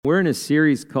We're in a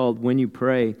series called When You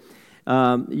Pray.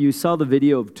 You saw the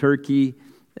video of Turkey.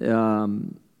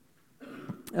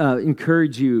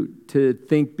 Encourage you to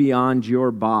think beyond your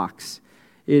box.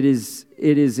 It is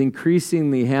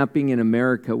increasingly happening in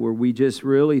America where we just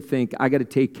really think, I got to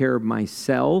take care of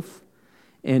myself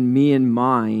and me and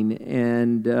mine.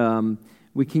 And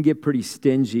we can get pretty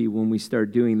stingy when we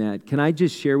start doing that. Can I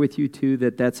just share with you, too,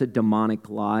 that that's a demonic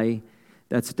lie?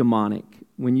 That's demonic.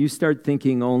 When you start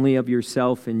thinking only of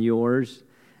yourself and yours,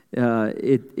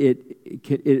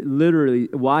 it literally,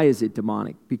 why is it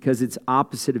demonic? Because it's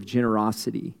opposite of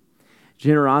generosity.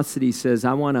 Generosity says,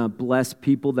 I want to bless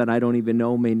people that I don't even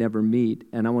know, may never meet,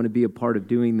 and I want to be a part of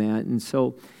doing that. And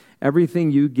so everything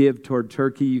you give toward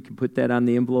Turkey, you can put that on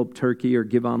the envelope, Turkey, or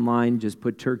give online, just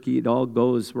put Turkey. It all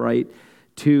goes right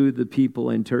to the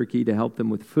people in Turkey to help them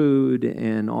with food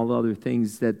and all the other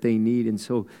things that they need. And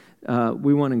so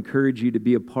we want to encourage you to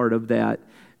be a part of that.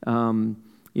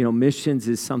 Missions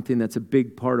is something that's a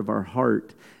big part of our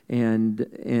heart,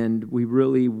 and we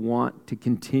really want to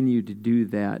continue to do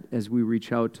that as we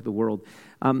reach out to the world.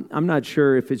 I'm not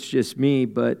sure if it's just me,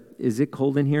 but is it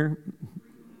cold in here?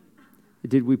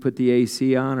 Did we put the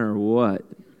AC on or what?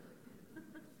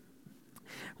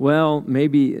 Well,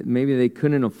 maybe they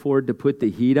couldn't afford to put the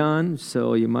heat on,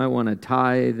 so you might want to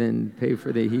tithe and pay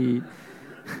for the heat.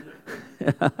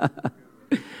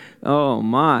 Oh,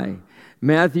 my.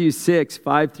 Matthew 6,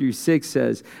 5-6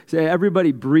 says,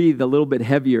 everybody breathe a little bit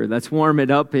heavier. Let's warm it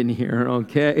up in here,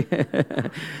 okay?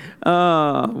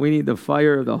 We need the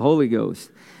fire of the Holy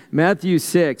Ghost. Matthew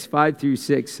 6,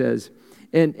 5-6 says,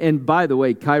 and by the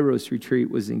way, Kairos Retreat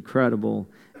was incredible.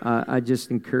 I just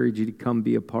encourage you to come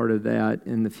be a part of that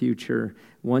in the future.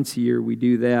 Once a year we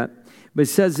do that. But it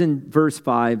says in verse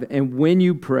 5, and when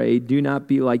you pray, do not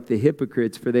be like the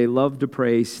hypocrites, for they love to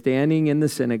pray, standing in the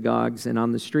synagogues and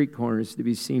on the street corners to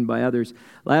be seen by others.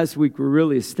 Last week we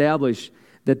really established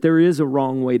that there is a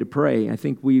wrong way to pray. I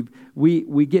think we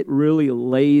get really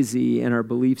lazy in our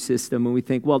belief system, and we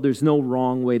think, well, there's no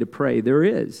wrong way to pray. There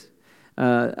is.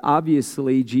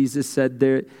 Obviously, Jesus said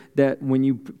that when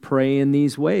you pray in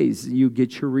these ways, you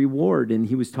get your reward. And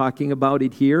he was talking about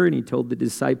it here, and he told the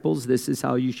disciples, this is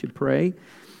how you should pray.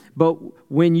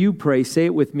 But when you pray, say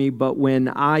it with me, but when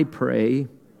I pray,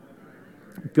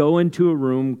 go into a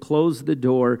room, close the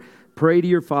door, pray to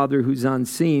your Father who's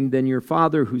unseen, then your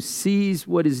Father who sees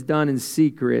what is done in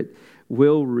secret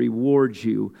will reward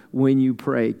you when you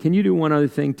pray. Can you do one other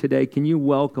thing today? Can you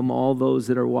welcome all those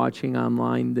that are watching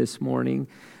online this morning?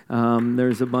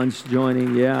 There's a bunch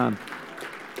joining, There's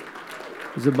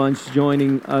a bunch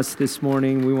joining us this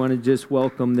morning. We want to just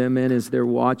welcome them in as they're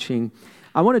watching.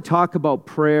 I want to talk about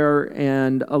prayer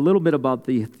and a little bit about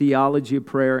the theology of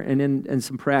prayer and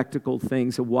some practical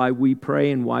things of why we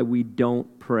pray and why we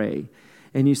don't pray.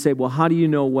 And you say, well, how do you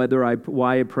know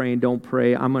why I pray and don't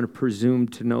pray? I'm going to presume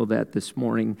to know that this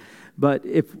morning. But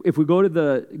if we go to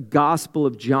the Gospel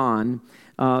of John,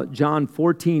 John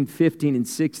 14, 15, and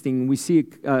 16, we see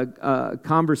a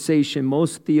conversation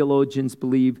most theologians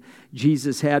believe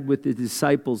Jesus had with the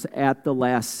disciples at the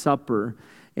Last Supper.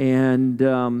 And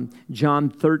John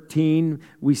 13,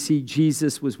 we see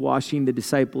Jesus was washing the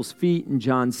disciples' feet. In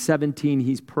John 17,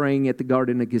 he's praying at the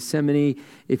Garden of Gethsemane.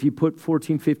 If you put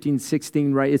 14, 15,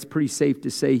 16 right, it's pretty safe to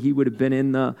say he would have been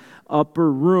in the upper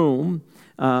room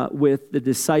with the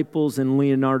disciples and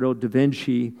Leonardo da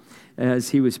Vinci as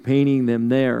he was painting them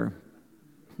there.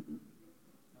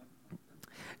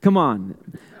 Come on.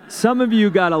 Some of you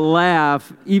got to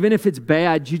laugh. Even if it's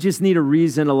bad, you just need a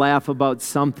reason to laugh about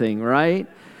something, right?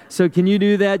 So can you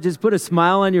do that? Just put a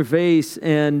smile on your face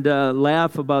and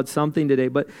laugh about something today.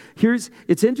 But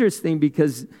it's interesting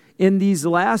because in these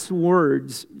last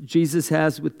words Jesus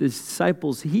has with the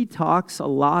disciples, he talks a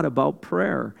lot about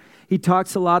prayer. He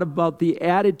talks a lot about the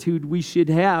attitude we should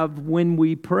have when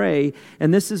we pray.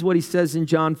 And this is what he says in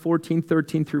John 14,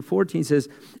 13 through 14. He says,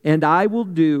 and I will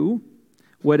do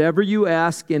whatever you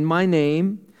ask in my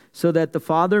name, so that the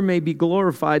Father may be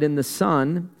glorified in the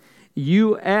Son.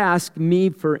 You ask me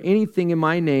for anything in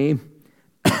my name,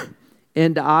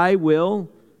 and I will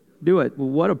do it. Well,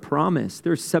 what a promise.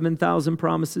 There's 7,000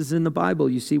 promises in the Bible.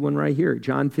 You see one right here.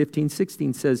 John 15,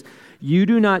 16 says, you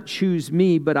do not choose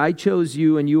me, but I chose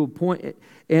you,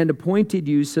 and appointed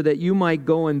you so that you might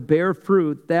go and bear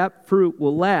fruit. That fruit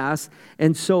will last,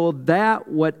 and so that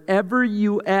whatever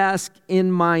you ask in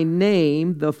my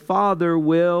name, the Father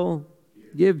will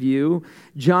give you.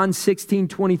 John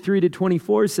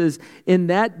 16:23-24 says, in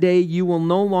that day you will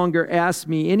no longer ask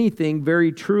me anything.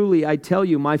 Very truly, I tell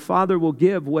you, my Father will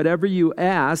give whatever you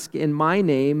ask in my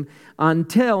name.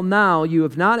 Until now, you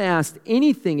have not asked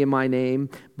anything in my name,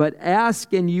 but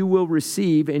ask and you will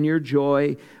receive, and your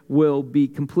joy will be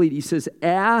complete. He says,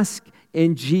 ask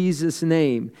in Jesus'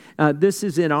 name. This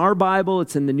is in our Bible.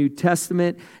 It's in the New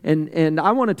Testament. And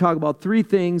I want to talk about three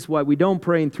things why we don't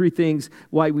pray and three things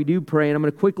why we do pray. And I'm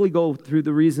going to quickly go through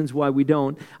the reasons why we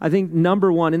don't. I think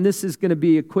number one, and this is going to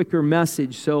be a quicker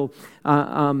message, so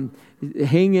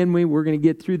hang in me. We're going to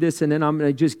get through this, and then I'm going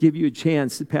to just give you a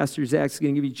chance. Pastor Zach's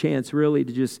going to give you a chance really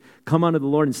to just come unto the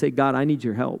Lord and say, God, I need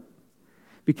your help.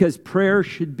 Because prayer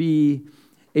should be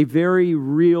a very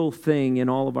real thing in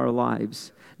all of our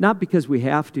lives. Not because we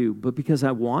have to, but because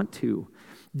I want to.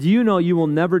 Do you know you will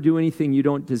never do anything you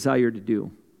don't desire to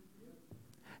do?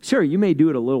 Sure, you may do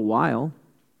it a little while,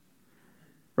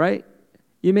 right?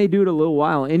 You may do it a little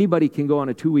while. Anybody can go on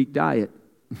a 2-week diet.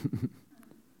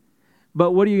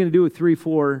 But what are you going to do with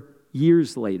 3-4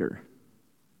 years later?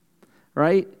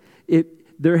 Right?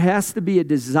 There has to be a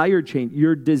desire change.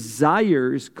 Your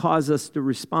desires cause us to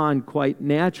respond quite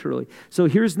naturally. So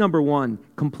here's number one,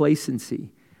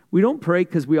 complacency. We don't pray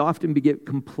because we often get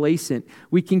complacent.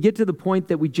 We can get to the point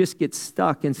that we just get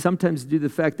stuck, and sometimes due to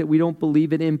the fact that we don't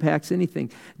believe it impacts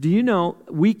anything. Do you know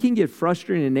we can get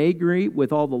frustrated and angry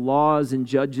with all the laws and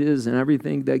judges and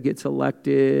everything that gets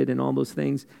elected and all those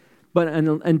things? But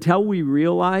until we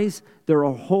realize there are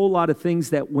a whole lot of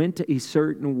things that went a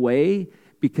certain way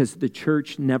because the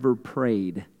church never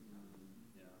prayed.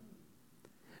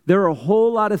 There are a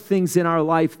whole lot of things in our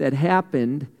life that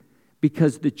happened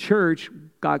because the church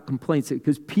got complaints,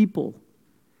 because people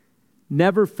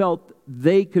never felt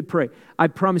they could pray. I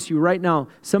promise you right now,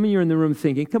 some of you are in the room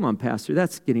thinking, come on, Pastor,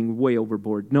 that's getting way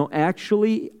overboard. No,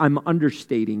 actually, I'm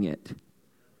understating it.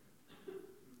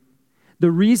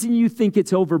 The reason you think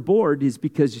it's overboard is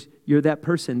because you're that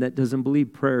person that doesn't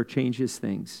believe prayer changes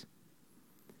things.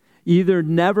 You either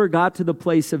never got to the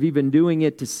place of even doing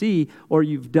it to see, or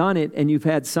you've done it and you've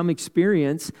had some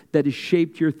experience that has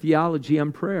shaped your theology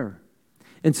on prayer.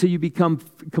 And so you become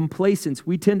complacent.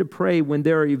 We tend to pray when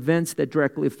there are events that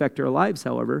directly affect our lives,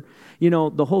 however. You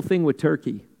know, the whole thing with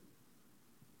Turkey.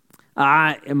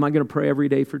 Am I going to pray every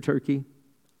day for Turkey?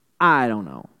 I don't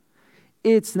know.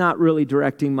 It's not really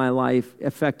directing my life,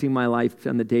 affecting my life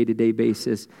on the day-to-day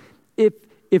basis.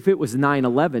 If it was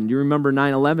 9/11, do you remember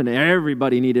 9/11?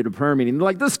 Everybody needed a prayer meeting. They're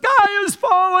like, the sky is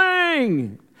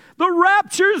falling. The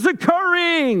rapture's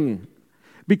occurring.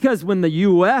 Because when the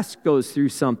U.S. goes through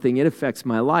something, it affects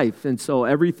my life. And so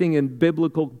everything in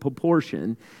biblical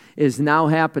proportion is now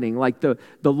happening. Like the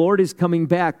Lord is coming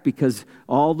back because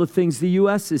all the things the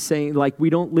U.S. is saying, like we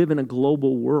don't live in a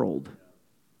global world.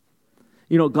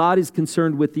 You know, God is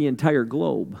concerned with the entire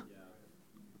globe.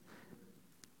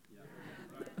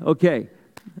 Okay.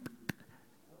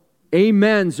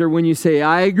 Amens are when you say,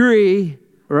 I agree,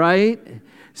 right?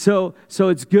 So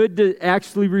it's good to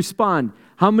actually respond.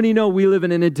 How many know we live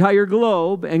in an entire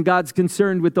globe and God's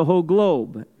concerned with the whole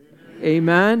globe?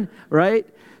 Amen? Right?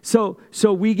 So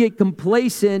we get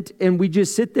complacent and we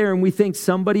just sit there and we think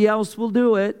somebody else will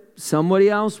do it. Somebody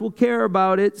else will care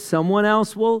about it. Someone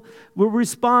else will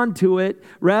respond to it,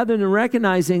 rather than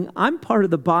recognizing I'm part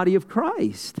of the body of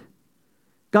Christ.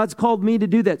 God's called me to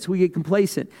do that, so we get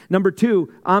complacent. Number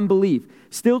two, unbelief.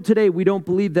 Still today, we don't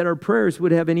believe that our prayers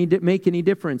would make any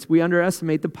difference. We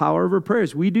underestimate the power of our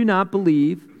prayers. We do not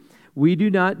believe, we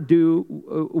don't do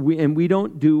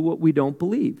what we don't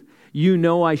believe. You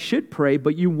know I should pray,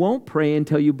 but you won't pray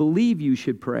until you believe you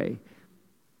should pray.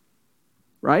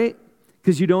 Right?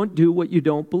 Because you don't do what you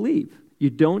don't believe. You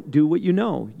don't do what you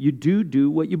know. You do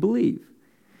what you believe.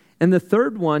 And the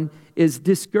third one is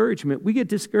discouragement. We get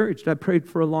discouraged. I prayed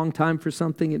for a long time for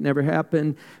something. It never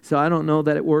happened. So I don't know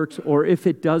that it works. Or if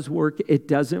it does work, it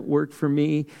doesn't work for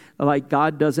me. Like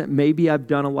God doesn't. Maybe I've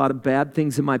done a lot of bad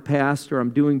things in my past, or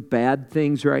I'm doing bad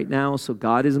things right now. So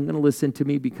God isn't going to listen to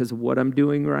me because of what I'm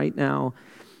doing right now.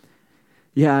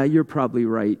 Yeah, you're probably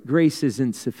right. Grace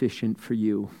isn't sufficient for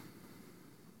you.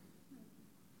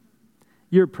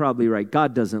 You're probably right.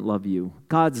 God doesn't love you.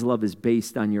 God's love is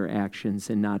based on your actions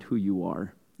and not who you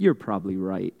are. You're probably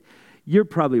right. You're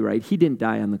probably right. He didn't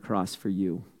die on the cross for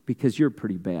you because you're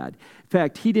pretty bad. In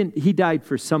fact, he died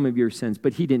for some of your sins,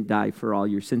 but he didn't die for all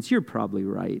your sins. You're probably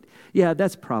right. Yeah,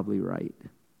 that's probably right.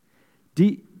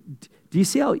 Do you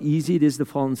see how easy it is to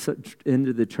fall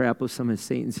into the trap of some of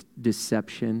Satan's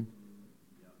deception?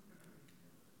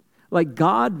 Like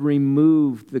God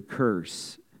removed the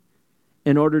curse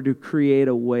in order to create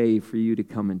a way for you to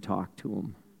come and talk to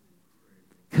him.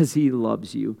 Because he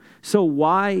loves you. So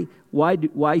why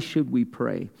should we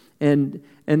pray? And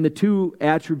the two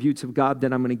attributes of God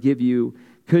that I'm going to give you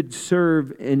could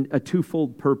serve in a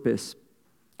twofold purpose.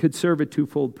 Could serve a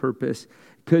twofold purpose.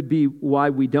 Could be why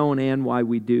we don't and why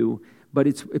we do. But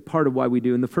it's a part of why we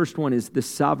do. And the first one is the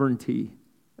sovereignty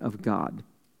of God.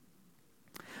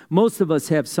 Most of us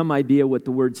have some idea what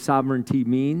the word sovereignty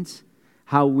means.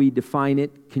 How we define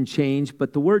it can change.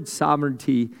 But the word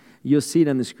sovereignty, you'll see it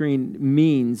on the screen,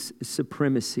 means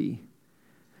supremacy.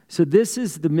 So this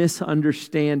is the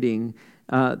misunderstanding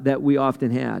that we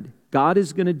often had. God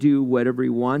is going to do whatever he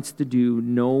wants to do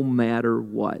no matter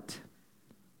what.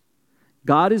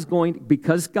 God is going,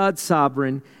 because God's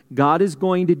sovereign, God is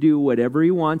going to do whatever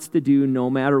he wants to do no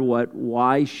matter what.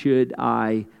 Why should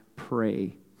I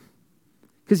pray?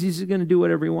 Because he's going to do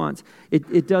whatever he wants.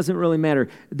 It doesn't really matter.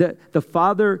 The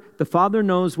Father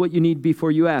knows what you need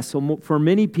before you ask. So for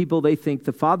many people, they think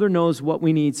the Father knows what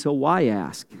we need, so why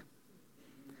ask?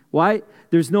 Why?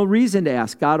 There's no reason to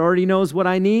ask. God already knows what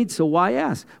I need, so why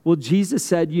ask? Well, Jesus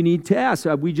said you need to ask.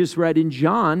 We just read in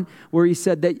John where he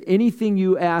said that anything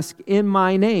you ask in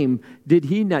my name, did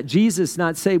he not? Jesus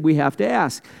not say we have to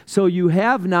ask. So you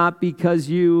have not because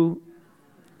you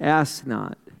ask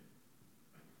not.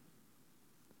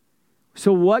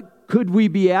 So what could we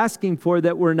be asking for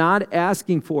that we're not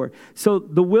asking for? So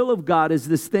the will of God is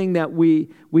this thing that we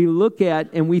look at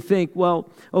and we think, well,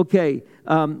 okay,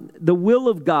 the will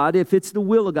of God, if it's the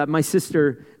will of God, my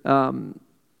sister,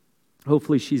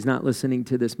 hopefully she's not listening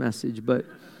to this message, but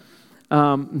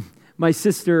my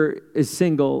sister is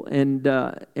single, and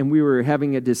we were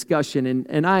having a discussion,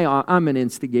 and I'm an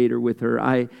instigator with her.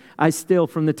 I still,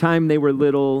 from the time they were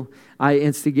little, I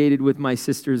instigated with my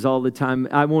sisters all the time.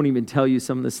 I won't even tell you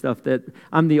some of the stuff that,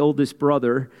 I'm the oldest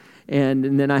brother,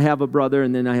 and then I have a brother,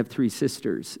 and then I have 3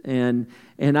 sisters, and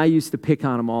I used to pick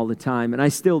on them all the time, and I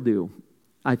still do.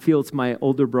 I feel it's my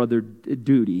older brother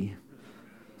duty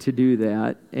to do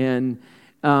that, and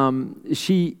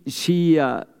she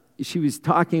was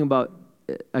talking about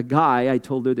a guy. I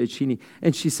told her that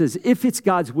and she says, if it's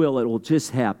God's will, it will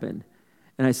just happen.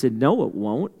 And I said, no, it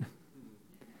won't.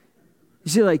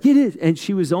 She's like, it is. And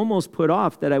she was almost put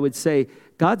off that I would say,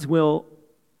 God's will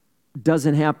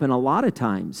doesn't happen a lot of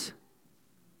times.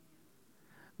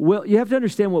 Well, you have to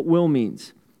understand what will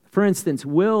means. For instance,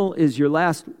 will is your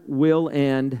last will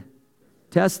and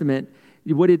testament.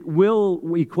 What it will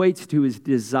equates to is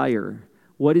desire.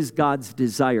 What is God's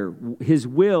desire? His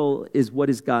will is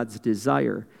what is God's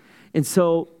desire. And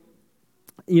so,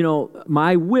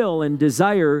 my will and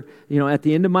desire, at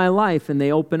the end of my life, and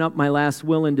they open up my last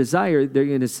will and desire, they're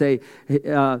going to say,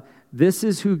 this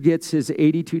is who gets his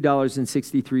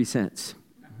 $82.63.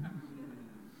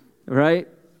 Right?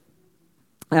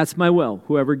 That's my will.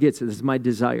 Whoever gets it, this is my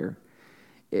desire.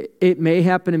 It may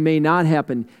happen, it may not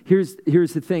happen. Here's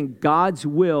the thing. God's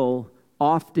will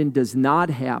often does not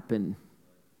happen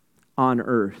on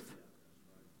earth.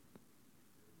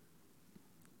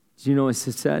 Do you know what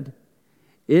it said?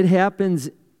 It happens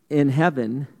in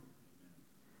heaven.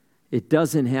 It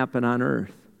doesn't happen on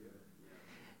earth.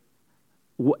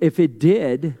 If it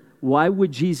did, why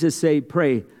would Jesus say,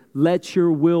 pray, let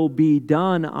your will be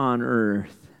done on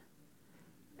earth?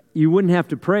 You wouldn't have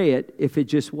to pray it if it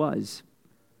just was.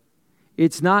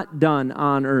 It's not done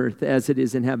on earth as it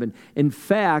is in heaven. In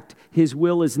fact, his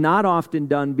will is not often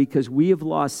done because we have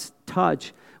lost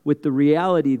touch with the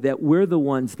reality that we're the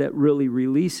ones that really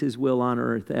release his will on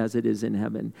earth as it is in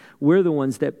heaven. We're the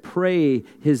ones that pray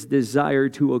his desire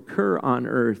to occur on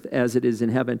earth as it is in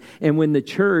heaven. And when the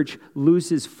church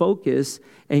loses focus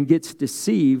and gets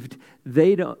deceived,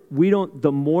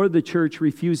 the more the church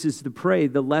refuses to pray,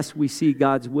 the less we see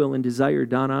God's will and desire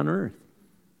done on earth.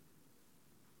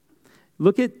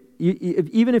 Look at,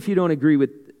 even if you don't agree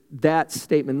with that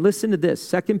statement, listen to this,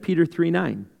 2 Peter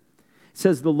 3:9. It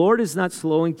says, the Lord is not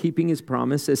slow in keeping his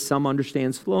promise, as some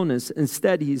understand slowness.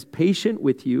 Instead, he's patient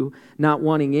with you, not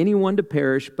wanting anyone to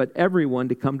perish, but everyone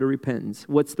to come to repentance.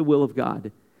 What's the will of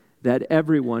God? That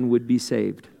everyone would be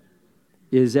saved.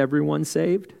 Is everyone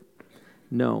saved?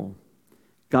 No.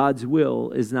 God's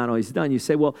will is not always done. You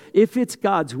say, well, if it's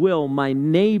God's will, my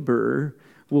neighbor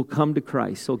will come to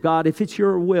Christ. So God, if it's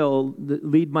your will,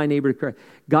 lead my neighbor to Christ.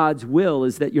 God's will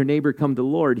is that your neighbor come to the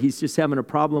Lord. He's just having a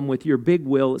problem with your big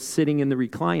will sitting in the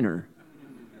recliner.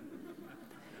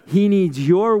 He needs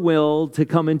your will to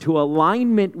come into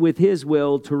alignment with his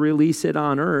will to release it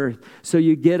on earth. So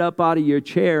you get up out of your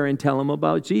chair and tell him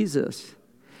about Jesus.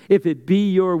 If it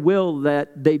be your will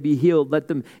that they be healed, let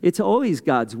them. It's always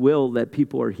God's will that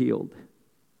people are healed.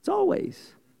 It's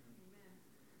always.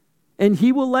 And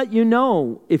he will let you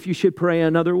know if you should pray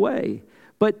another way.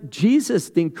 But Jesus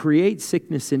didn't create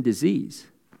sickness and disease.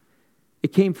 It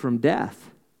came from death.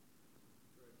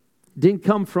 Didn't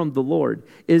come from the Lord.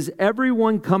 Is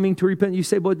everyone coming to repent? You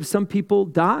say, well, some people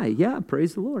die. Yeah,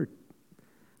 praise the Lord.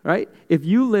 Right? If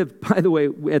you live, by the way,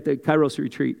 at the Kairos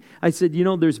retreat, I said,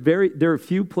 there are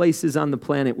few places on the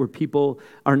planet where people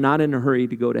are not in a hurry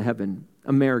to go to heaven.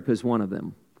 America is one of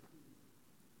them.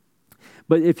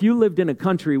 But if you lived in a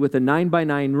country with a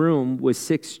 9x9 room with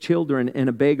 6 children and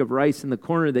a bag of rice in the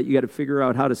corner that you got to figure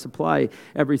out how to supply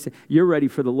everything, you're ready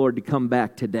for the Lord to come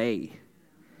back today.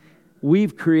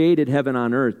 We've created heaven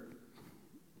on earth.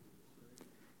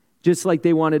 Just like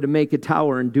they wanted to make a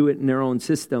tower and do it in their own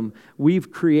system,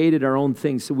 we've created our own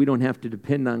thing so we don't have to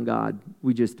depend on God.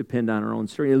 We just depend on our own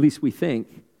strength. At least we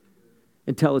think,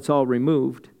 until it's all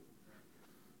removed.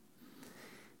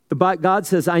 God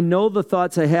says, I know the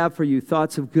thoughts I have for you,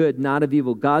 thoughts of good, not of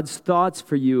evil. God's thoughts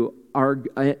for you are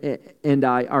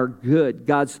good.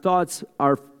 God's thoughts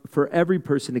are for every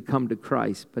person to come to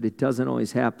Christ, but it doesn't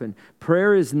always happen.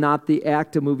 Prayer is not the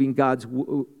act of moving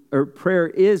prayer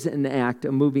is an act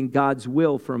of moving God's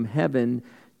will from heaven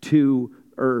to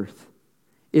earth.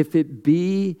 If it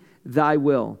be thy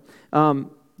will.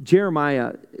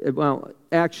 Jeremiah,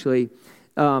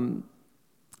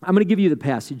 I'm going to give you the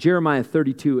passage. Jeremiah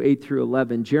 32, 8 through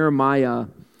 11. Jeremiah,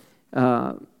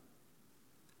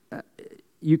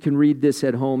 you can read this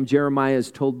at home. Jeremiah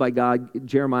is told by God,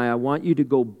 Jeremiah, I want you to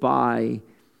go buy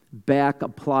back a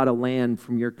plot of land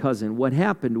from your cousin. What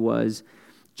happened was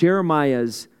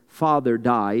Jeremiah's father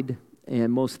died,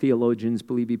 and most theologians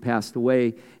believe he passed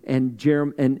away. And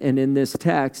in this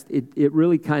text, it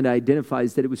really kind of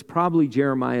identifies that it was probably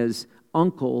Jeremiah's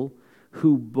uncle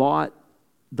who bought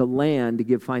the land to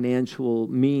give financial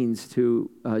means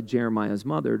to Jeremiah's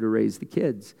mother to raise the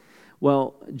kids.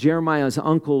 Well, Jeremiah's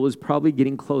uncle was probably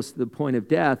getting close to the point of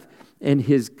death, and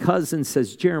his cousin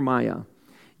says, Jeremiah,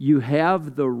 you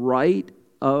have the right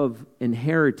of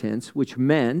inheritance, which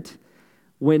meant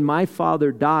when my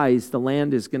father dies, the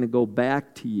land is going to go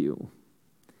back to you.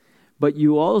 But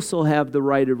you also have the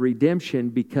right of redemption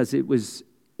because it was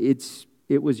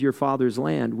your father's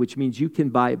land, which means you can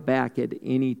buy it back at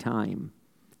any time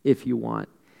if you want.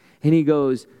 And he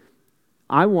goes,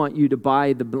 I want you to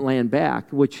buy the land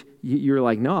back, which you're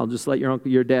like, no, I'll just let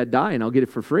your dad die and I'll get it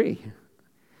for free.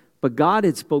 But God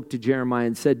had spoke to Jeremiah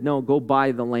and said, no, go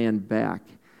buy the land back,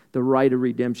 the right of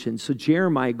redemption. So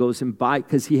Jeremiah goes and buys,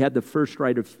 because he had the first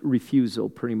right of refusal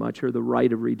pretty much, or the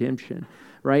right of redemption,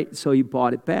 right? So he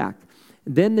bought it back.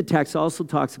 And then the text also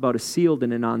talks about a sealed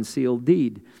and an unsealed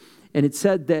deed. And it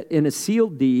said that in a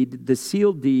sealed deed, the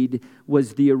sealed deed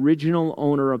was the original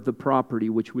owner of the property,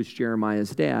 which was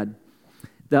Jeremiah's dad.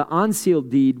 The unsealed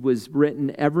deed was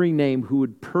written, every name who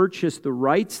would purchase the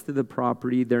rights to the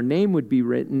property, their name would be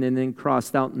written and then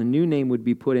crossed out, and the new name would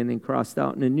be put in and crossed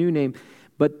out, and a new name.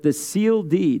 But the sealed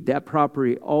deed, that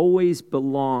property, always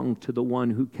belonged to the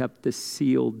one who kept the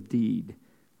sealed deed,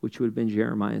 which would have been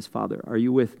Jeremiah's father. Are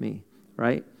you with me?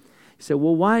 Right? You say,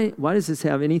 well, why does this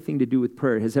have anything to do with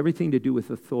prayer? It has everything to do with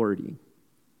authority.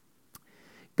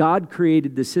 God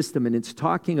created the system, and it's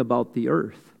talking about the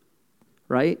earth,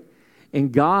 right?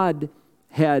 And God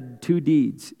had 2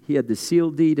 deeds. He had the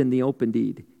sealed deed and the open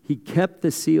deed. He kept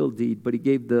the sealed deed, but he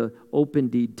gave the open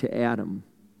deed to Adam.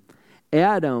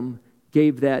 Adam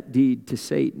gave that deed to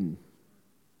Satan.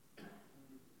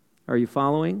 Are you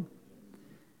following?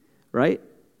 Right?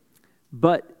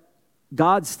 But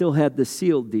God still had the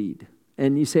sealed deed.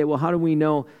 And you say, well, how do we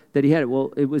know that he had it?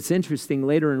 Well, it was interesting.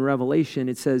 Later in Revelation,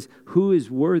 it says, who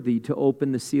is worthy to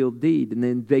open the sealed deed? And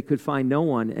then they could find no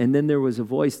one. And then there was a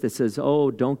voice that says, oh,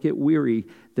 don't get weary.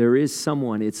 There is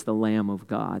someone. It's the Lamb of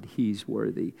God. He's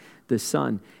worthy. The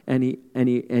Son. And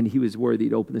he was worthy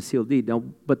to open the sealed deed. Now,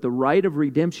 but the right of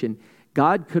redemption,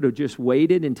 God could have just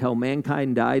waited until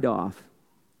mankind died off.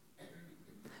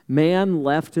 Man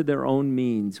left to their own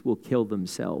means will kill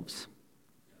themselves.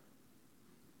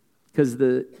 Because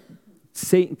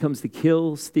Satan comes to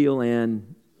kill, steal,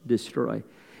 and destroy.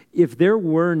 If there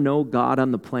were no God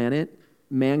on the planet,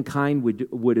 mankind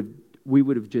would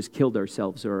have just killed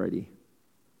ourselves already.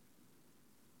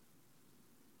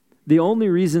 The only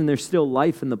reason there's still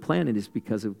life on the planet is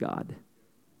because of God.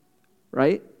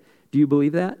 Right? Do you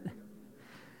believe that?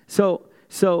 So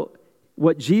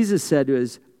what Jesus said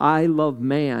was, I love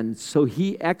man, so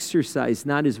he exercised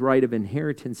not his right of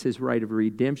inheritance, his right of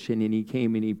redemption, and he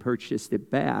came and he purchased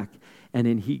it back, and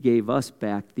then he gave us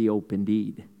back the open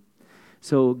deed.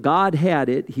 So God had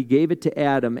it. He gave it to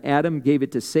Adam. Adam gave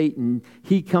it to Satan.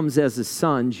 He comes as a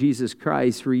son, Jesus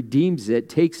Christ, redeems it,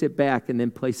 takes it back, and then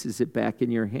places it back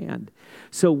in your hand.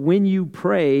 So when you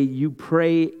pray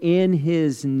in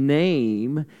his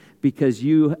name because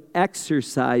you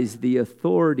exercise the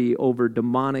authority over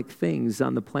demonic things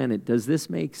on the planet. Does this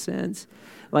make sense?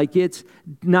 Like, it's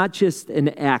not just an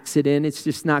accident. It's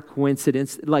just not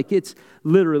coincidence. Like, it's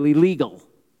literally legal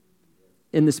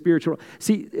in the spiritual.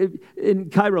 See, in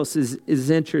Kairos is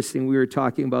interesting. We were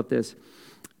talking about this.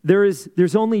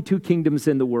 There's only two kingdoms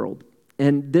in the world.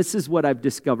 And this is what I've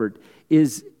discovered,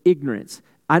 is ignorance.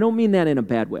 I don't mean that in a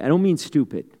bad way. I don't mean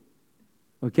stupid.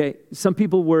 Okay? Some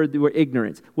people were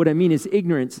ignorance. What I mean is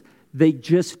ignorance. They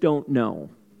just don't know.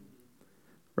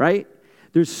 Right?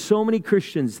 There's so many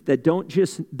Christians that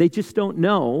they just don't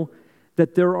know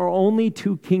that there are only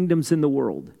two kingdoms in the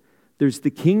world. There's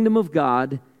the kingdom of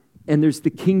God and there's the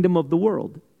kingdom of the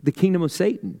world, the kingdom of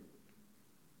Satan.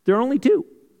 There are only two.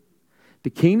 The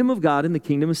kingdom of God and the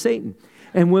kingdom of Satan.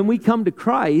 And when we come to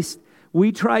Christ,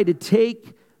 we try to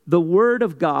take the word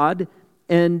of God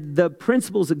and the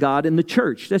principles of God in the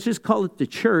church. Let's just call it the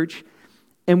church.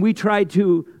 And we try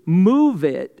to move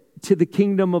it to the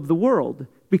kingdom of the world,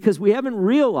 because we haven't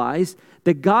realized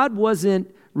that God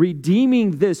wasn't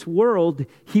redeeming this world.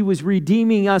 He was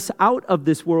redeeming us out of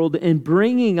this world and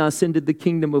bringing us into the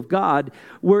kingdom of God,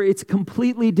 where it's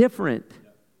completely different.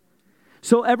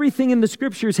 So everything in the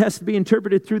scriptures has to be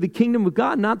interpreted through the kingdom of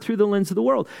God, not through the lens of the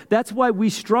world. That's why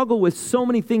we struggle with so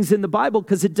many things in the Bible,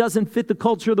 because it doesn't fit the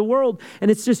culture of the world,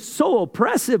 and it's just so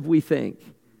oppressive, we think.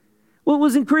 Well, it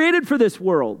wasn't created for this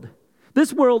world.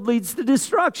 This world leads to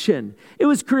destruction. It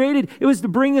was created, it was to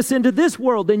bring us into this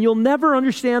world, and you'll never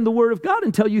understand the word of God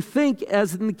until you think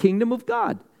as in the kingdom of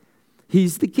God.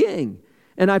 He's the king,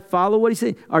 and I follow what he's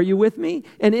saying. Are you with me?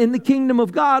 And in the kingdom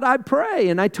of God, I pray,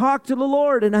 and I talk to the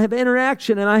Lord, and I have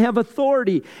interaction, and I have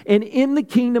authority. And in the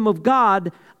kingdom of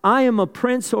God, I am a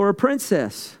prince or a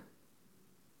princess.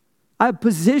 I have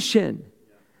position.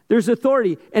 There's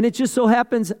authority, and it just so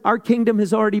happens our kingdom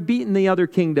has already beaten the other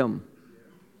kingdom.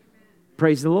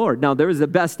 Praise the Lord. Now, there was the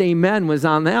best amen was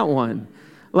on that one.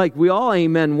 Like, we all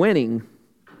amen winning.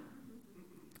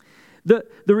 The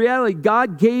reality,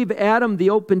 God gave Adam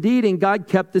the open deed and God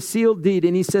kept the sealed deed.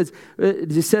 And he says,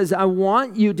 I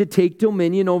want you to take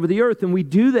dominion over the earth. And we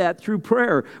do that through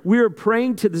prayer. We are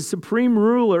praying to the supreme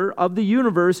ruler of the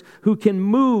universe who can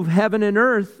move heaven and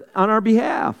earth on our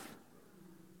behalf.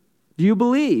 Do you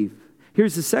believe?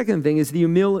 Here's the second thing, is the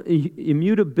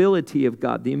immutability of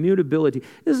God. The immutability.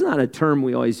 This is not a term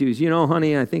we always use. You know,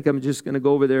 honey, I think I'm just going to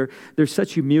go over there. There's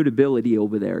such immutability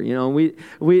over there. You know,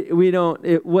 we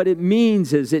don't, what it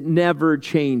means is it never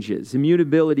changes.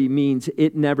 Immutability means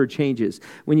it never changes.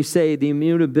 When you say the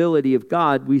immutability of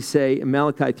God, we say in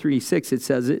Malachi 3:6, it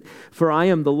says it, for I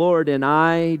am the Lord and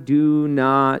I do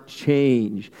not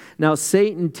change. Now,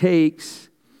 Satan takes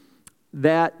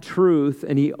that truth,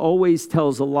 and he always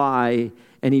tells a lie,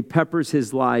 and he peppers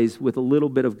his lies with a little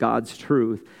bit of God's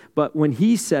truth. But when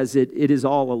he says it, it is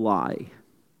all a lie,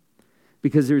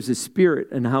 because there's a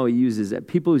spirit in how he uses it.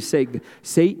 People who say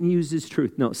Satan uses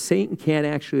truth. No, Satan can't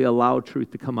actually allow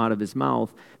truth to come out of his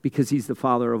mouth, because he's the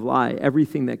father of lie.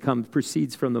 Everything that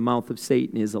proceeds from the mouth of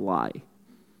Satan is a lie.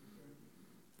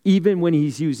 Even when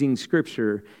he's using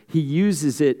scripture, he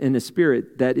uses it in a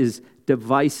spirit that is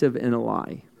divisive and a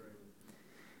lie.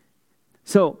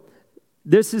 So,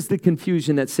 this is the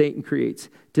confusion that Satan creates.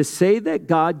 To say that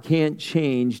God can't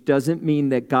change doesn't mean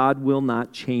that God will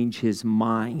not change his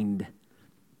mind.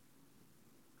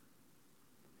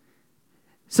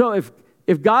 So,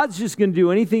 if God's just going to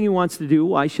do anything he wants to do,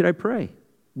 why should I pray?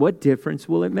 What difference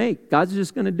will it make? God's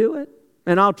just going to do it,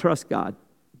 and I'll trust God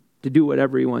to do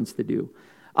whatever he wants to do.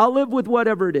 I'll live with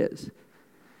whatever it is.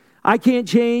 I can't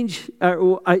change.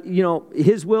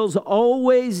 His will's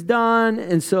always done,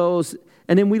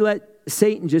 and then we let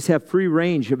Satan just have free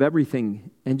range of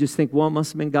everything and just think, well, it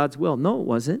must have been God's will. No, it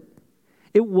wasn't.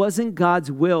 It wasn't God's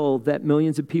will that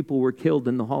millions of people were killed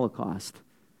in the Holocaust.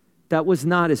 That was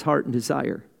not his heart and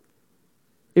desire.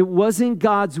 It wasn't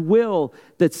God's will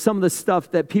that some of the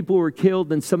stuff that people were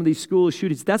killed in some of these school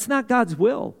shootings, that's not God's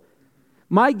will.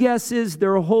 My guess is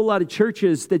there are a whole lot of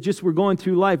churches that just were going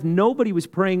through life. Nobody was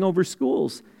praying over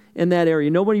schools in that area.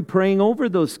 Nobody praying over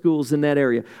those schools in that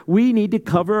area. We need to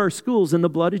cover our schools in the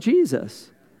blood of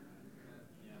Jesus.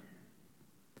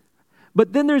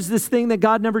 But then there's this thing that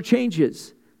God never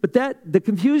changes. But the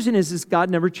confusion is God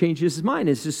never changes his mind.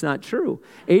 It's just not true.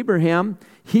 Abraham,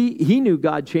 he knew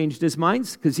God changed his mind,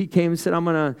 because he came and said, I'm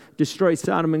going to destroy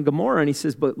Sodom and Gomorrah. And he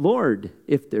says, but Lord,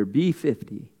 if there be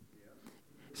 50.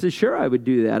 He said, sure, I would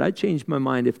do that. I'd change my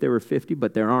mind if there were 50,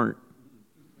 but there aren't.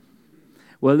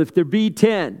 Well, if there be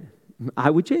 10, I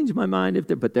would change my mind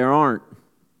but there aren't.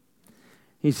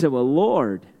 He said, well,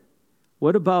 Lord,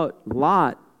 what about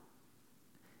Lot?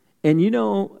 And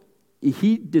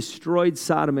he destroyed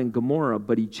Sodom and Gomorrah,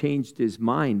 but he changed his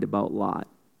mind about Lot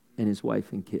and his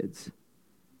wife and kids.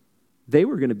 They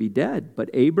were going to be dead, but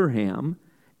Abraham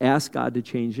asked God to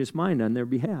change his mind on their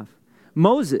behalf.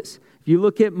 Moses, if you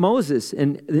look at Moses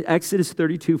in Exodus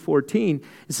 32:14,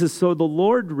 it says, so the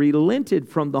Lord relented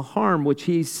from the harm which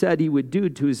he said he would do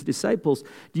to his disciples.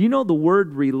 Do you know the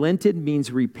word relented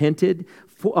means repented?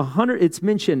 It's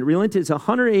mentioned, relented is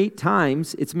 108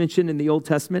 times. It's mentioned in the Old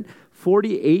Testament.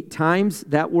 48 times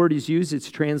that word is used.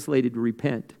 It's translated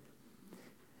repent.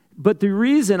 But the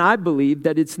reason I believe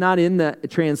that it's not in the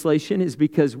translation is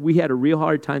because we had a real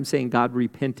hard time saying God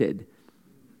repented.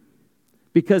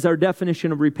 Because our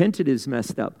definition of repented is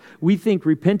messed up. We think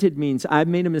repented means I've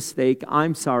made a mistake,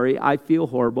 I'm sorry, I feel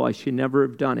horrible, I should never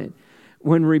have done it.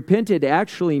 When repented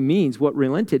actually means, what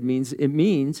relented means, it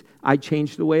means I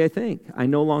changed the way I think. I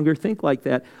no longer think like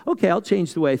that. Okay, I'll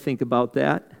change the way I think about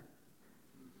that.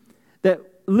 That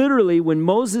literally when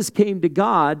Moses came to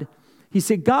God, he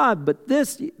said, God, but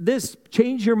this,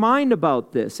 change your mind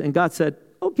about this. And God said,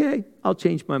 okay, I'll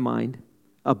change my mind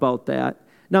about that.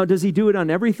 Now, does he do it on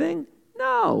everything?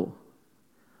 No.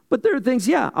 But there are things,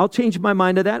 yeah, I'll change my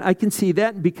mind to that. I can see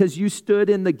that because you stood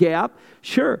in the gap.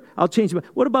 Sure, I'll change my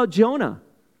mind. What about Jonah?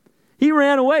 He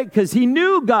ran away because he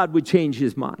knew God would change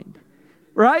his mind,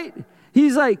 right?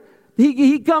 He's like,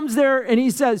 he comes there and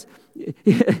he says,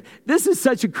 this is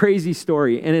such a crazy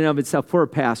story in and of itself for a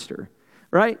pastor,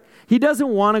 right? He doesn't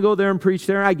want to go there and preach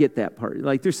there. I get that part.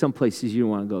 Like there's some places you don't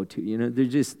want to go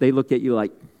to, they look at you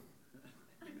like,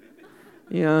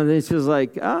 it's just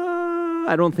like,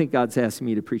 I don't think God's asking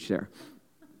me to preach there.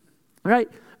 All right?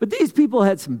 But these people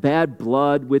had some bad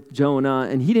blood with Jonah,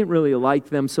 and he didn't really like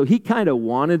them, so he kind of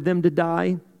wanted them to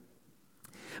die.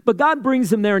 But God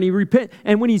brings him there, and he repents.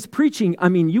 And when he's preaching,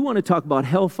 you want to talk about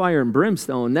hellfire and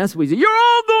brimstone. That's what he said. You're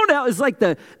all going to hell. It's like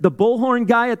the bullhorn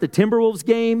guy at the Timberwolves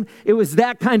game. It was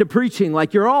that kind of preaching.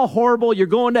 Like, you're all horrible. You're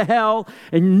going to hell.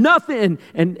 And nothing.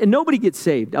 And nobody gets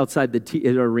saved outside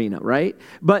the arena, right?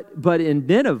 But in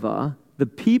Nineveh, the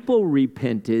people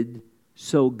repented,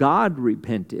 so God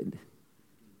repented.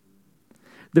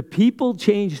 The people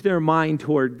changed their mind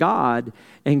toward God,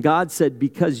 and God said,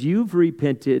 because you've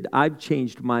repented, I've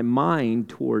changed my mind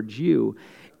towards you.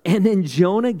 And then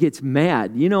Jonah gets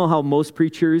mad. You know how most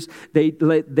preachers, they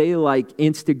like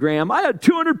Instagram. I had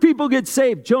 200 people get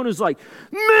saved. Jonah's like,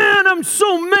 man, I'm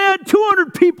so mad.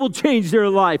 200 people changed their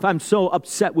life. I'm so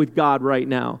upset with God right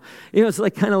now. It's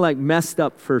like kind of like messed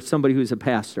up for somebody who's a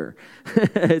pastor.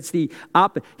 It's the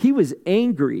opposite. He was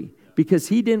angry because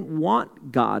he didn't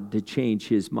want God to change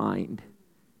his mind.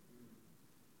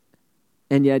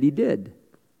 And yet he did.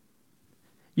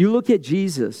 You look at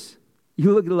Jesus.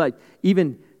 You look at like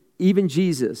even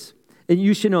Jesus. And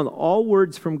you should know that all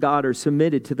words from God are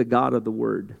submitted to the God of the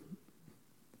Word.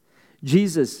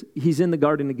 Jesus, he's in the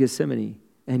Garden of Gethsemane,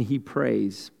 and he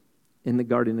prays in the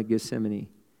Garden of Gethsemane.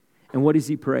 And what does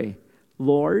he pray?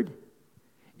 Lord,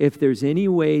 if there's any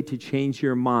way to change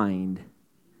your mind,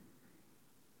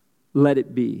 let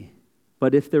it be.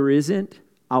 But if there isn't,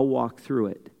 I'll walk through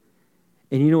it.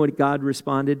 And you know what God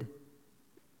responded?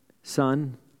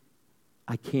 Son,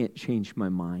 I can't change my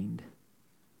mind.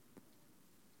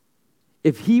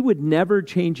 If he would never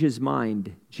change his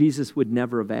mind, Jesus would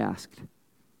never have asked.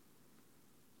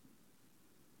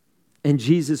 And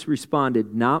Jesus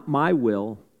responded, not my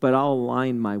will, but I'll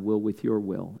align my will with your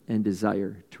will and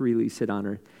desire to release it on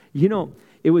earth.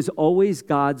 It was always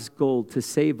God's goal to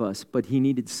save us, but he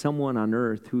needed someone on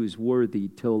earth who is worthy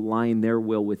to align their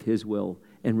will with his will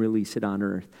and release it on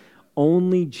earth.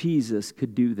 Only Jesus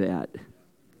could do that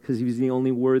because he was the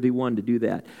only worthy one to do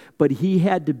that. But he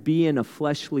had to be in a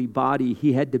fleshly body.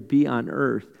 He had to be on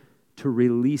earth to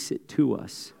release it to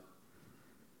us.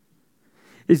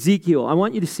 Ezekiel, I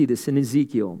want you to see this in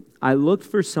Ezekiel. I looked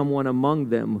for someone among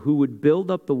them who would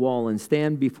build up the wall and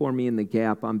stand before me in the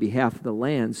gap on behalf of the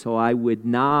land so I would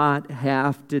not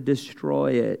have to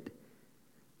destroy it.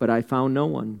 But I found no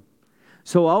one.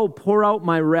 So I'll pour out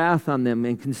my wrath on them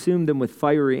and consume them with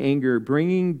fiery anger,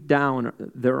 bringing down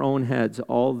their own heads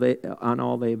on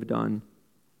all they've done,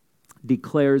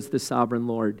 declares the sovereign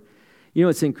Lord.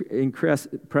 What's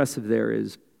impressive there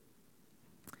is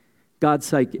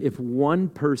God's like, if one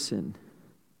person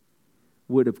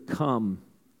would have come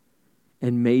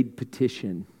and made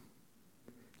petition,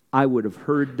 I would have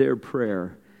heard their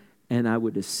prayer and I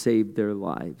would have saved their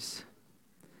lives.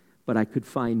 But I could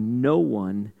find no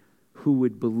one who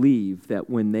would believe that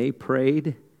when they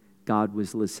prayed, God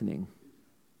was listening.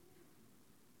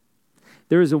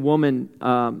 There was a woman,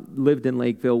 lived in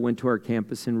Lakeville, went to our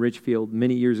campus in Richfield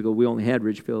many years ago. We only had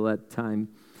Richfield at the time.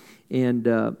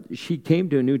 And she came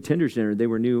to a new attenders dinner. They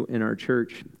were new in our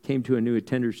church, came to a new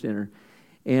attenders dinner.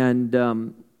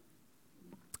 And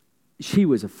she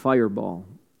was a fireball.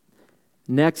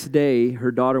 Next day,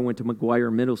 her daughter went to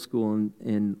McGuire Middle School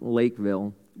in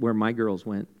Lakeville, where my girls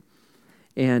went.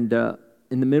 And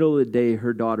in the middle of the day,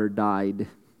 her daughter died.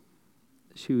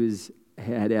 She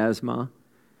had asthma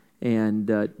and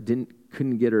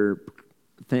couldn't get her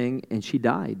thing, and she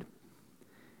died.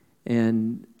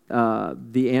 And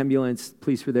the ambulance,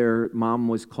 police were there. Mom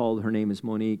was called. Her name is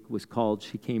Monique. Was called.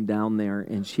 She came down there,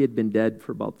 and she had been dead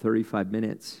for about 35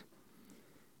 minutes.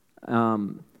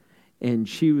 And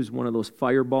she was one of those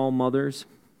fireball mothers.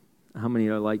 How many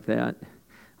are like that?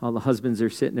 All the husbands are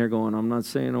sitting there going, I'm not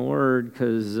saying a word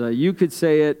because you could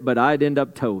say it, but I'd end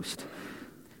up toast.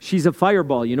 She's a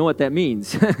fireball. You know what that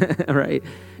means, right?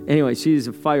 Anyway, she's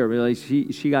a fireball. Like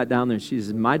she got down there. She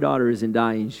says, my daughter isn't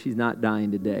dying. She's not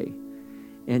dying today.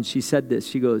 And she said this.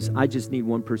 She goes, I just need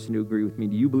one person to agree with me.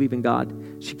 Do you believe in God?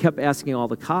 She kept asking all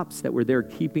the cops that were there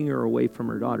keeping her away from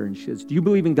her daughter. And she says, do you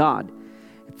believe in God?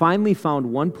 Finally found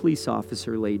one police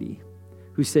officer lady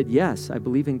who said, yes, I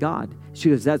believe in God. She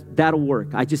goes, that'll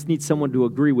work. I just need someone to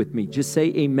agree with me. Just say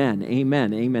amen,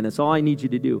 amen, amen. That's all I need you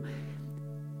to do.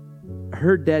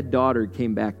 Her dead daughter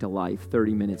came back to life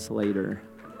 30 minutes later.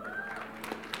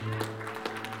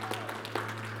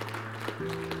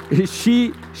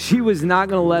 She was not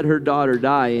going to let her daughter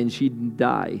die, and she didn't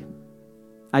die.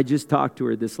 I just talked to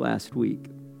her this last week.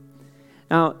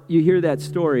 Now, you hear that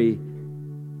story,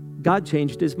 God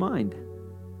changed his mind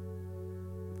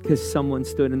because someone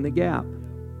stood in the gap.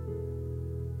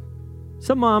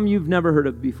 Some mom you've never heard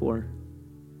of before,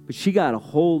 but she got a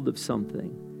hold of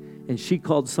something, and she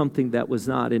called something that was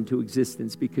not into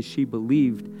existence because she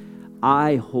believed,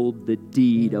 I hold the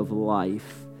deed of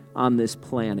life on this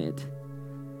planet.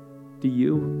 Do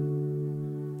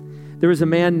you? There was a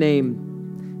man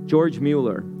named George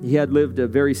Mueller. He had lived a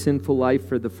very sinful life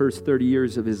for the first 30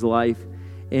 years of his life.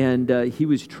 And he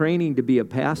was training to be a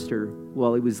pastor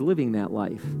while he was living that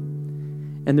life.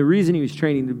 And the reason he was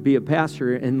training to be a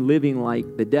pastor and living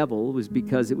like the devil was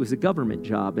because it was a government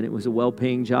job, and it was a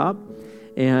well-paying job,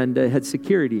 and had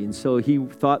security. And so he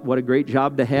thought, what a great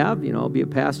job to have. I'll be a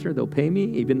pastor, they'll pay me,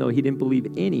 even though he didn't believe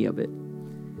any of it.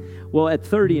 Well, at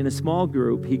 30, in a small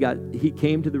group, he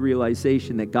came to the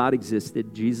realization that God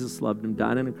existed, Jesus loved him,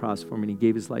 died on the cross for him, and he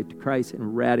gave his life to Christ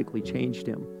and radically changed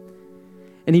him.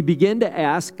 And he began to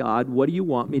ask God, what do you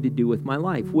want me to do with my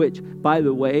life? Which, by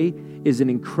the way, is an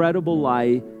incredible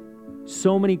lie.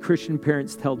 So many Christian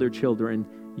parents tell their children,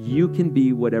 you can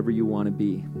be whatever you want to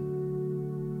be.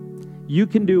 You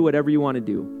can do whatever you want to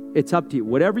do. It's up to you.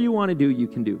 Whatever you want to do, you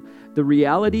can do. The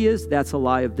reality is that's a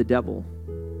lie of the devil,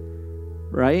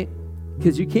 right?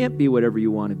 Because you can't be whatever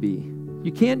you want to be.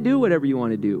 You can't do whatever you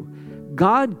want to do.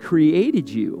 God created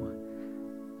you.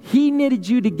 He knitted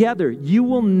you together. You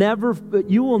will never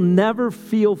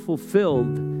feel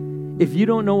fulfilled if you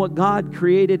don't know what God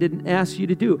created and asked you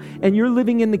to do. And you're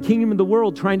living in the kingdom of the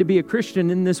world trying to be a Christian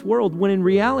in this world, when in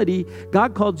reality,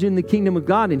 God called you in the kingdom of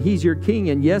God, and he's your king.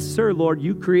 And yes, sir, Lord,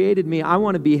 you created me. I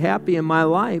want to be happy in my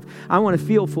life. I want to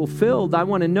feel fulfilled. I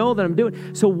want to know that I'm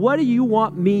doing. So what do you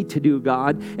want me to do,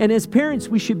 God? And as parents,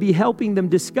 we should be helping them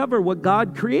discover what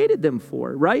God created them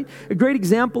for, right? A great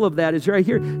example of that is right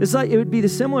here. It's like, it would be the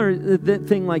similar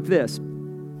thing like this.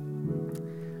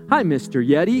 Hi, Mr.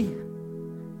 Yeti.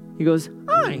 He goes,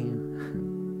 hi.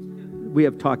 We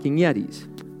have talking Yetis,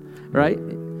 right?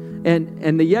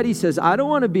 And the Yeti says, I don't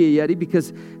want to be a Yeti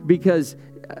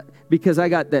because I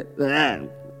got that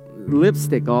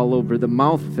lipstick all over the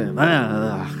mouth thing.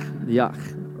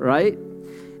 Yuck, right?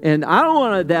 And I don't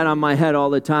want that on my head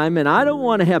all the time, and I don't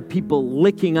want to have people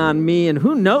licking on me, and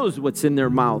who knows what's in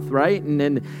their mouth, right? And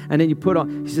then you put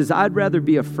on, he says, I'd rather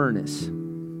be a furnace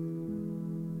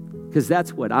because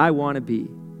that's what I want to be.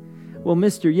 Well,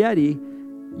 Mr. Yeti,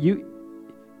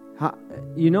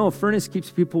 you know a furnace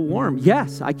keeps people warm.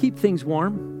 Yes, I keep things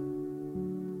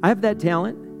warm. I have that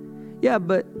talent. Yeah,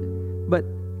 but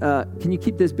can you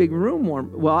keep this big room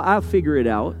warm? Well, I'll figure it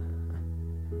out.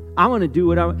 I want to do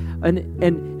what I want.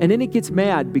 And then it gets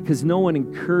mad because no one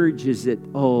encourages it.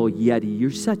 Oh, Yeti,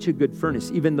 you're such a good furnace,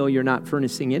 even though you're not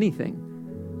furnacing anything.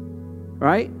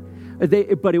 Right?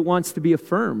 But it wants to be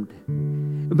affirmed.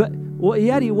 But, well,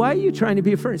 Yeti, why are you trying to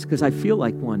be a furnace? Because I feel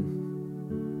like one.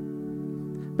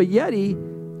 But Yeti,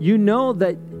 you know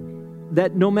that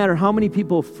that no matter how many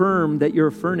people affirm that you're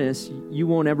a furnace, you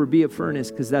won't ever be a furnace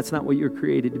because that's not what you're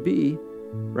created to be.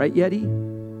 Right, Yeti?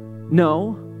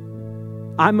 No.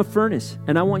 I'm a furnace,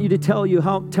 and I want you to tell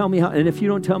me how, and if you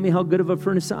don't tell me how good of a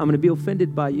furnace, I'm going to be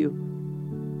offended by you.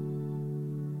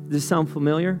 Does this sound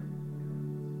familiar?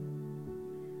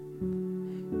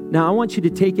 Now, I want you to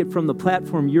take it from the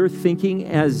platform you're thinking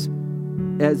as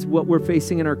what we're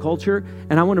facing in our culture,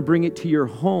 and I want to bring it to your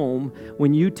home.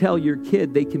 When you tell your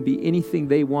kid they can be anything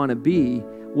they want to be,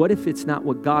 what if it's not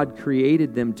what God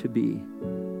created them to be?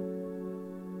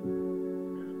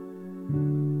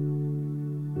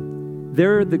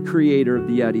 They're the creator of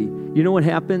the Yeti. You know what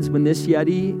happens when this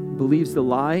Yeti believes the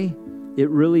lie? It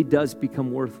really does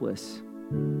become worthless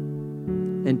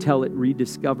until it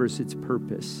rediscovers its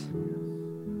purpose.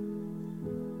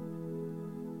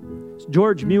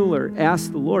 George Mueller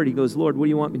asked the Lord, he goes, Lord, what do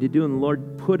you want me to do? And the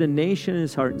Lord put a nation in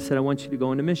his heart and said, I want you to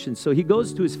go into mission. So he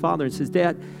goes to his father and says,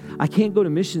 Dad, I can't go to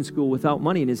mission school without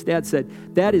money. And his dad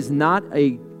said, that is not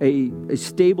a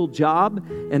stable job,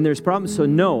 and there's problems. So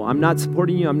no, I'm not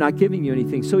supporting you. I'm not giving you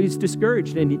anything. So he's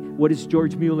discouraged. And what does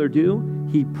George Mueller do?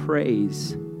 He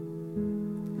prays.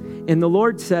 And the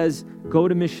Lord says, go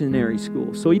to missionary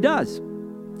school. So he does.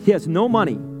 He has no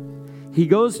money. He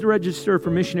goes to register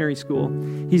for missionary school.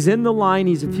 He's in the line.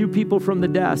 He's a few people from the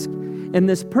desk. And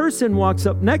this person walks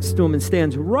up next to him and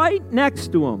stands right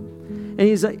next to him. And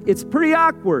he's like, it's pretty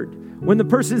awkward when the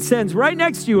person stands right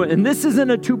next to you. And this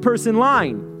isn't a two-person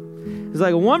line. It's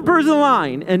like a one-person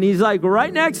line. And he's like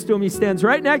right next to him. He stands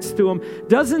right next to him.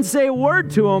 Doesn't say a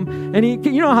word to him. And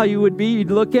you know how you would be.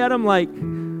 You'd look at him like,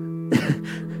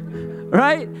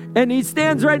 right? And he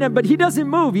stands right now, but he doesn't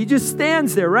move. He just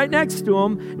stands there right next to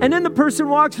him. And then the person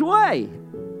walks away.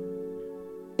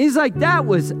 He's like, that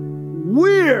was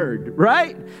weird,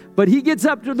 right? But he gets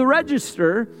up to the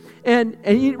registrar and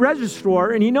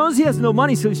he knows he has no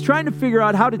money. So he's trying to figure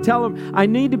out how to tell him, I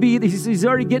need to be, he's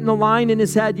already getting a line in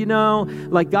his head,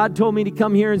 like God told me to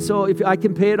come here. And so if I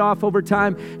can pay it off over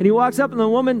time. And he walks up and the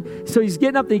woman, so he's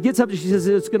getting up and he gets up and she says,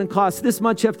 it's going to cost this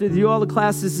much. You have to do all the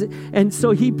classes. And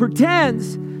so he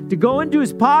pretends to go into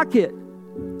his pocket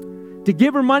to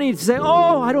give her money to say,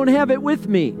 oh, I don't have it with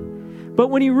me. But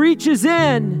when he reaches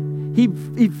in, he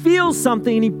feels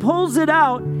something and he pulls it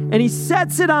out and he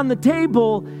sets it on the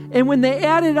table. And when they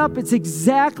add it up, it's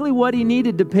exactly what he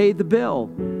needed to pay the bill.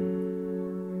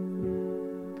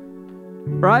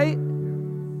 Right?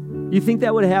 You think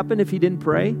that would happen if he didn't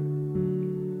pray?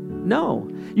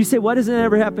 No. You say, why doesn't it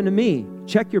ever happen to me?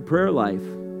 Check your prayer life.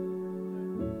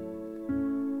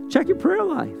 Check your prayer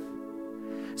life.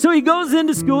 So he goes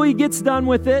into school, he gets done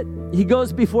with it. He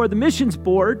goes before the missions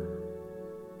board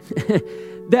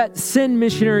that send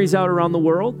missionaries out around the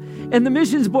world. And the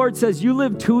missions board says, you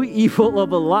live too evil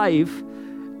of a life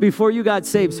before you got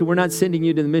saved, so we're not sending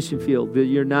you to the mission field.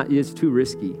 It's too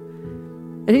risky.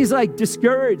 And he's like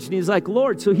discouraged, and he's like,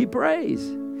 Lord, so he prays.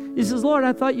 He says, Lord,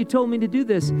 I thought you told me to do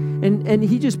this. And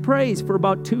he just prays for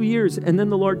about 2 years, and then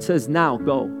the Lord says, now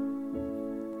go.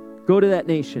 Go to that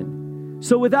nation.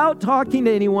 So without talking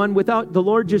to anyone, the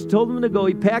Lord just told him to go,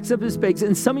 he packs up his bags.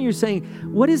 And some of you are saying,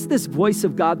 what is this voice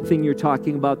of God thing you're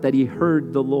talking about that he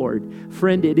heard the Lord?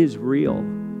 Friend, it is real.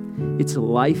 It's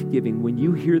life-giving. When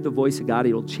you hear the voice of God,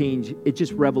 it'll change. It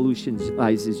just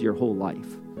revolutionizes your whole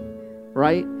life,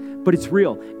 right? But it's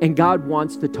real. And God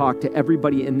wants to talk to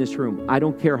everybody in this room. I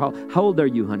don't care how old are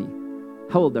you, honey?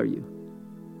 How old are you?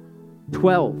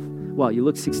 12. Well, you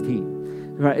look 16.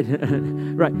 Right,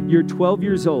 right. You're 12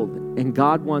 years old, and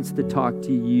God wants to talk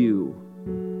to you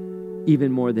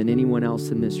even more than anyone else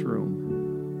in this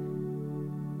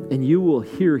room. And you will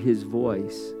hear his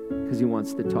voice because he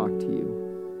wants to talk to you,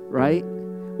 right?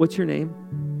 What's your name?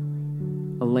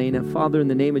 Elena. Father, in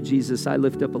the name of Jesus, I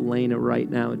lift up Elena right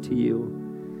now to you.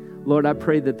 Lord, I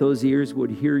pray that those ears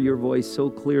would hear your voice so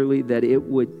clearly that it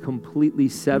would completely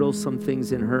settle some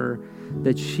things in her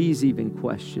that she's even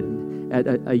questioned at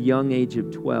a young age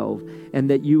of 12, and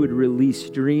that you would release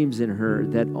dreams in her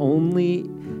that only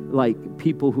like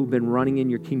people who've been running in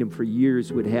your kingdom for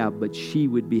years would have, but she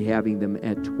would be having them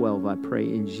at 12, I pray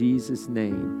in Jesus'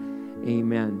 name.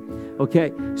 Amen.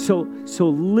 Okay, so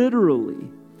literally,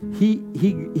 he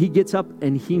gets up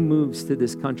and he moves to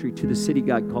this country, to the city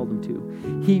God called him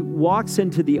to. He walks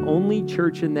into the only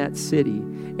church in that city,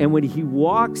 and when he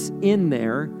walks in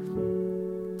there,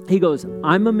 he goes,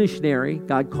 I'm a missionary.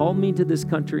 God called me to this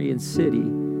country and city.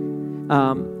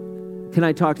 Can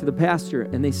I talk to the pastor?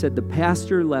 And they said, the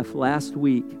pastor left last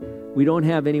week. We don't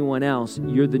have anyone else.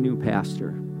 You're the new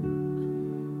pastor.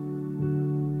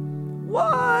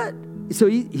 What? So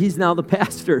he's now the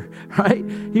pastor, right?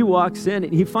 He walks in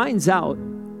and he finds out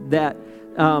that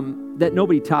that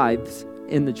nobody tithes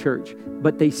in the church,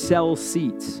 but they sell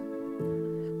seats.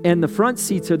 And the front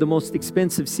seats are the most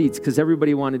expensive seats because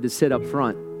everybody wanted to sit up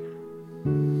front.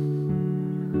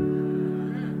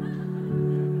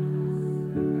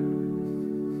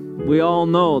 We all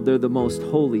know they're the most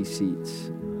holy seats,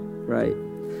 right?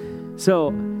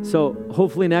 So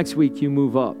hopefully next week you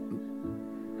move up,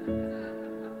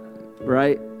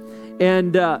 right?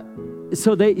 And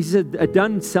he said,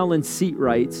 done selling seat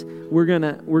rights, we're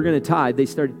gonna tithe. They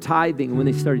started tithing. When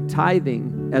they started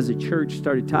tithing, as a church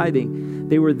started tithing,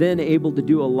 they were then able to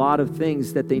do a lot of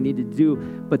things that they needed to do.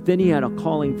 But then he had a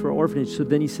calling for orphanage. So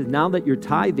then he said, now that you're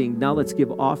tithing, now let's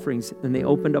give offerings. And they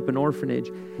opened up an orphanage,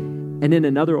 and then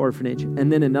another orphanage,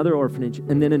 and then another orphanage,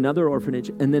 and then another orphanage,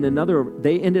 and then another.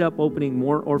 They ended up opening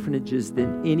more orphanages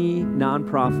than any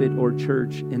nonprofit or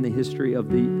church in the history of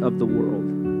the world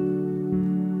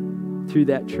through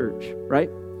that church, right?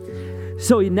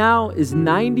 So he now is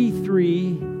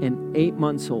 93 and 8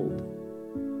 months old.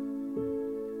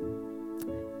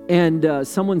 And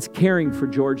someone's caring for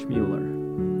George Mueller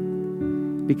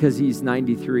because he's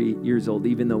 93 years old,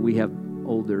 even though we have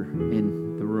older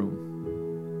in the room.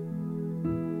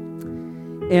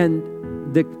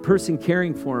 And the person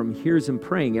caring for him hears him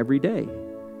praying every day.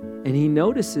 And he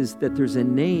notices that there's a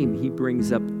name he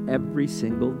brings up every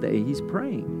single day he's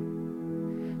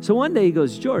praying. So one day he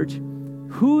goes, George,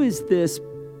 who is this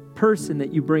person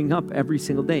that you bring up every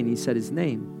single day? And he said his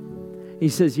name. He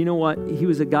says, you know what? He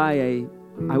was a guy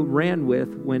I ran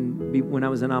with when I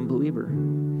was an unbeliever.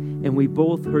 And we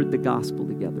both heard the gospel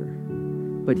together.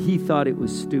 But he thought it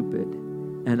was stupid,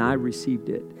 and I received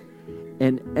it.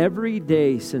 And every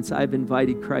day since I've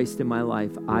invited Christ in my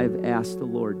life, I've asked the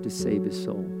Lord to save his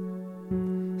soul.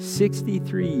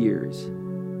 63 years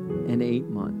and 8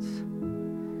 months.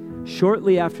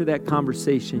 Shortly after that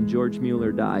conversation, George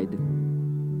Mueller died.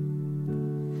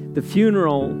 The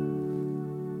funeral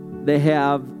they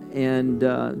have, and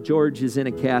George is in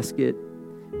a casket.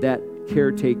 That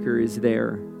caretaker is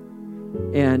there.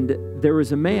 And there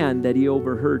was a man that he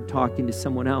overheard talking to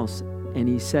someone else, and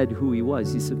he said who he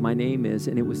was. He said, my name is,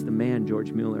 and it was the man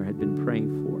George Mueller had been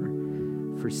praying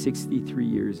for 63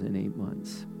 years and 8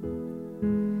 months.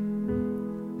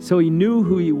 So he knew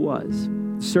who he was.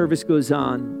 The service goes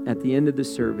on. At the end of the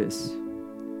service,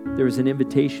 there was an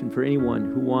invitation for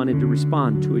anyone who wanted to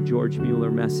respond to a George Mueller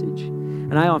message.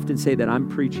 And I often say that I'm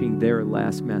preaching their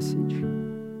last message.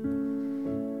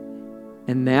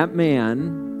 And that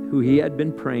man, who he had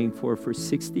been praying for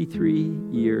 63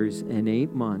 years and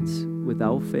 8 months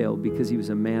without fail, because he was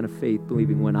a man of faith,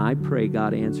 believing when I pray,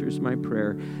 God answers my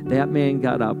prayer. That man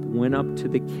got up, went up to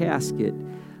the casket,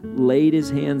 laid his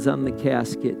hands on the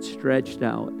casket, stretched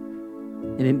out,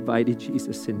 and invited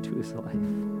Jesus into his life.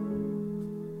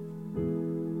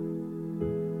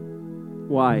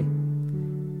 Why?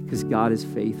 Because God is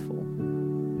faithful.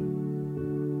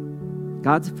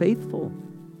 God's faithful.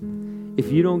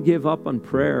 If you don't give up on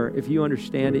prayer, if you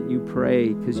understand it, you pray,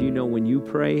 because you know when you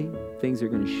pray, things are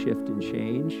going to shift and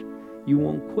change. You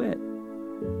won't quit.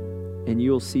 And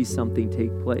you'll see something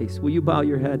take place. Will you bow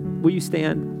your head? Will you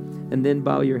stand and then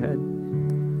bow your head?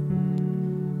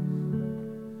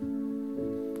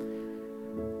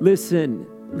 Listen,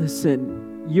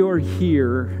 you're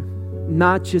here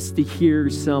not just to hear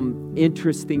some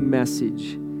interesting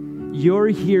message. You're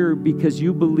here because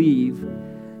you believe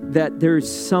that there's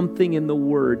something in the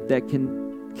Word that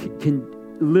can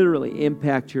literally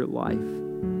impact your life.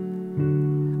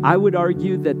 I would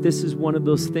argue that this is one of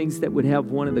those things that would have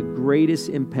one of the greatest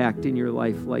impact in your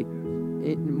life, like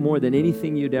more than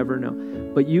anything you'd ever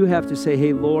know. But you have to say,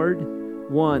 hey,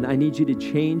 Lord, one, I need you to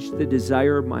change the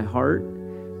desire of my heart,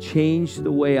 change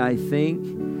the way I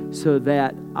think, so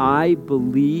that I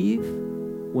believe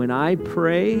when I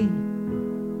pray,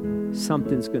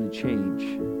 something's going to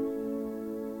change.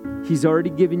 He's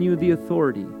already given you the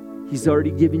authority. He's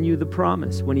already given you the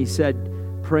promise when he said,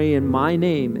 pray in my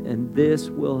name and this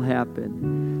will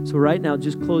happen. So right now,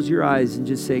 just close your eyes and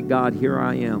just say, God, here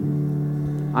I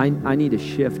am. I need a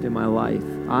shift in my life.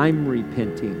 I'm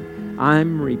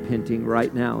repenting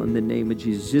right now in the name of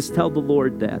Jesus. Just tell the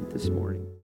Lord that this morning.